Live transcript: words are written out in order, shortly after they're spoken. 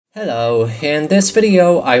Hello, in this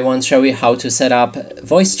video I want to show you how to set up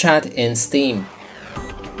voice chat in Steam.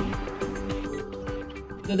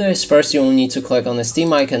 To do this, first you will need to click on the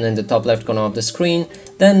Steam icon in the top left corner of the screen,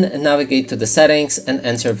 then navigate to the settings and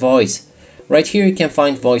enter voice. Right here you can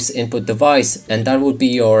find voice input device, and that would be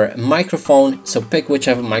your microphone, so pick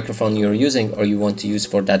whichever microphone you're using or you want to use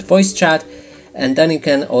for that voice chat, and then you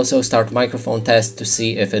can also start microphone test to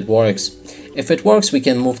see if it works. If it works, we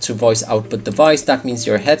can move to voice output device. That means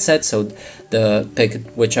your headset, so pick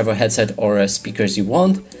whichever headset or speakers you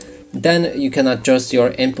want. Then you can adjust your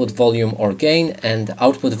input volume or gain, and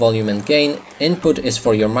output volume and gain. Input is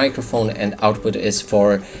for your microphone and output is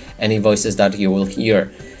for any voices that you will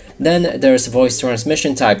hear. Then there's voice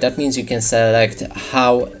transmission type. That means you can select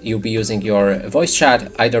how you'll be using your voice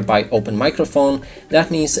chat, either by open microphone.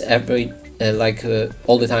 That means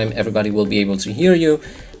all the time everybody will be able to hear you.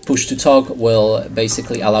 Push to talk will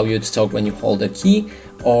basically allow you to talk when you hold a key,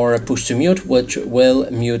 or push to mute, which will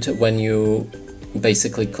mute when you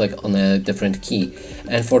basically click on a different key.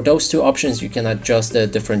 And for those two options you can adjust the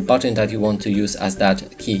different button that you want to use as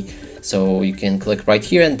that key. So you can click right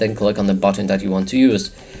here and then click on the button that you want to use.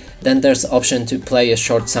 Then there's option to play a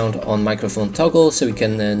short sound on microphone toggle, so you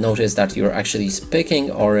can notice that you're actually speaking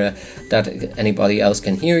or that anybody else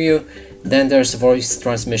can hear you. Then there's voice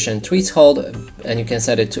transmission threshold, and you can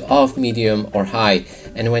set it to off, medium or high.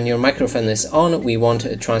 And when your microphone is on, we want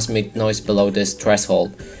to transmit noise below this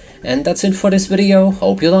threshold. And that's it for this video.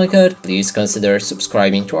 Hope you like it. Please consider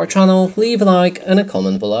subscribing to our channel, leave a like and a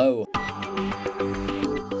comment below.